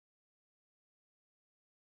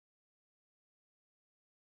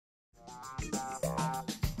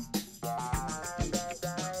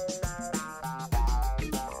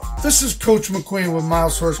This is Coach McQueen with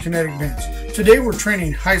Myosource Kinetic Bands. Today we're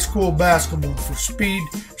training high school basketball for speed,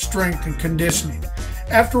 strength, and conditioning.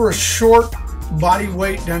 After a short body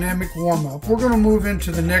weight dynamic warm-up, we're going to move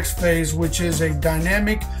into the next phase, which is a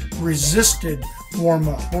dynamic resisted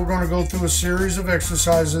warm-up. We're going to go through a series of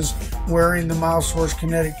exercises wearing the Myosource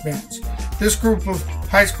Kinetic Bands. This group of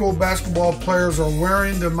high school basketball players are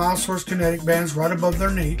wearing the Myosource Kinetic Bands right above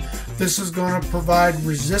their knee. This is going to provide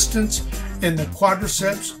resistance in the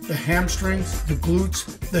quadriceps, the hamstrings, the glutes,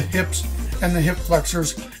 the hips, and the hip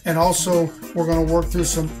flexors. And also, we're going to work through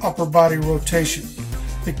some upper body rotation.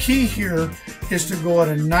 The key here is to go at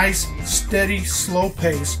a nice, steady, slow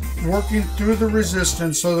pace, working through the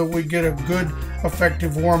resistance so that we get a good,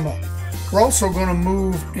 effective warm-up. We're also going to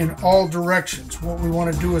move in all directions. What we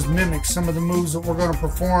want to do is mimic some of the moves that we're going to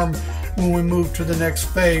perform when we move to the next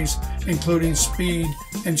phase, including speed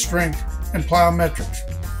and strength and plyometrics.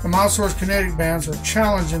 The Myosource Kinetic Bands are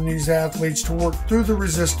challenging these athletes to work through the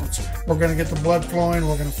resistance. We're going to get the blood flowing,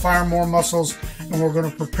 we're going to fire more muscles, and we're going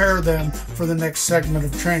to prepare them for the next segment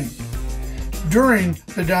of training. During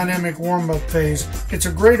the dynamic warm-up phase, it's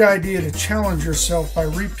a great idea to challenge yourself by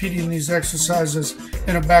repeating these exercises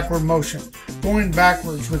in a backward motion. Going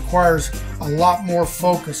backwards requires a lot more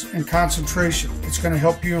focus and concentration. It's going to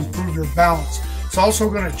help you improve your balance. It's also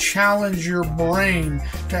going to challenge your brain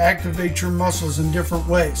to activate your muscles in different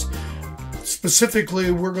ways.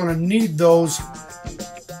 Specifically, we're going to need those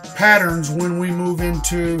patterns when we move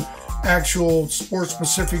into actual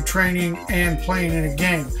sport-specific training and playing in a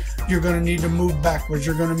game. You're going to need to move backwards.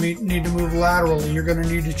 You're going to need to move laterally. You're going to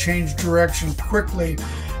need to change direction quickly.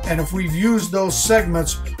 And if we've used those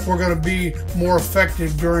segments, we're going to be more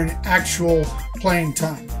effective during actual playing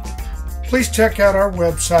time. Please check out our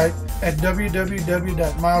website at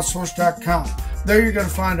www.myosource.com. There you're going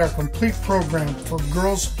to find our complete program for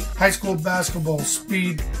girls high school basketball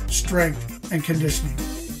speed, strength, and conditioning.